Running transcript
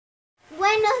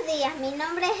días, mi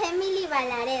nombre es Emily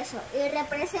Valareso y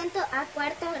represento a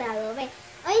cuarto grado B.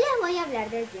 Hoy les voy a hablar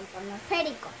del tiempo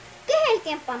atmosférico. ¿Qué es el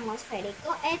tiempo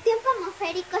atmosférico? El tiempo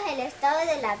atmosférico es el estado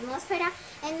de la atmósfera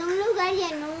en un lugar y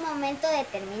en un momento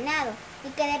determinado y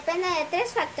que depende de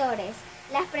tres factores: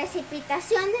 las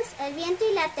precipitaciones, el viento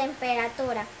y la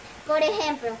temperatura. Por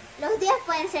ejemplo, los días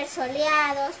pueden ser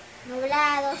soleados,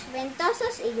 nublados,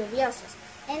 ventosos y lluviosos.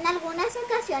 En algunas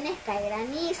ocasiones cae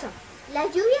granizo. Las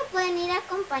lluvias pueden ir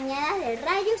acompañadas de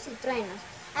rayos y truenos.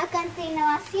 A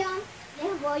continuación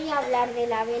les voy a hablar de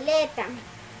la veleta.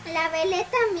 La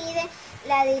veleta mide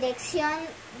la dirección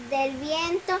del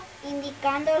viento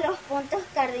indicando los puntos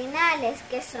cardinales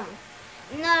que son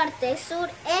norte, sur,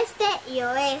 este y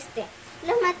oeste.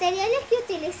 Los materiales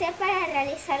que utilicé para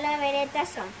realizar la veleta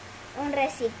son un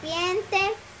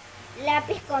recipiente,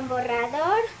 lápiz con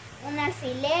borrador, un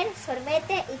alfiler,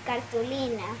 sorbete y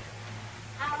cartulina.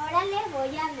 Ahora les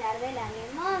voy a hablar del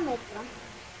anemómetro.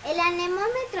 El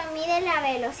anemómetro mide la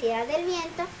velocidad del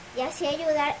viento y así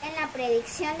ayudar en la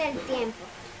predicción del tiempo.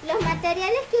 Los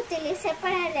materiales que utilicé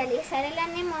para realizar el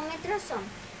anemómetro son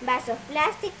vasos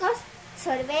plásticos,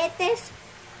 sorbetes,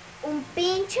 un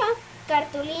pincho,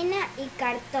 cartulina y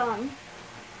cartón.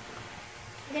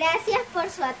 Gracias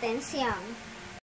por su atención.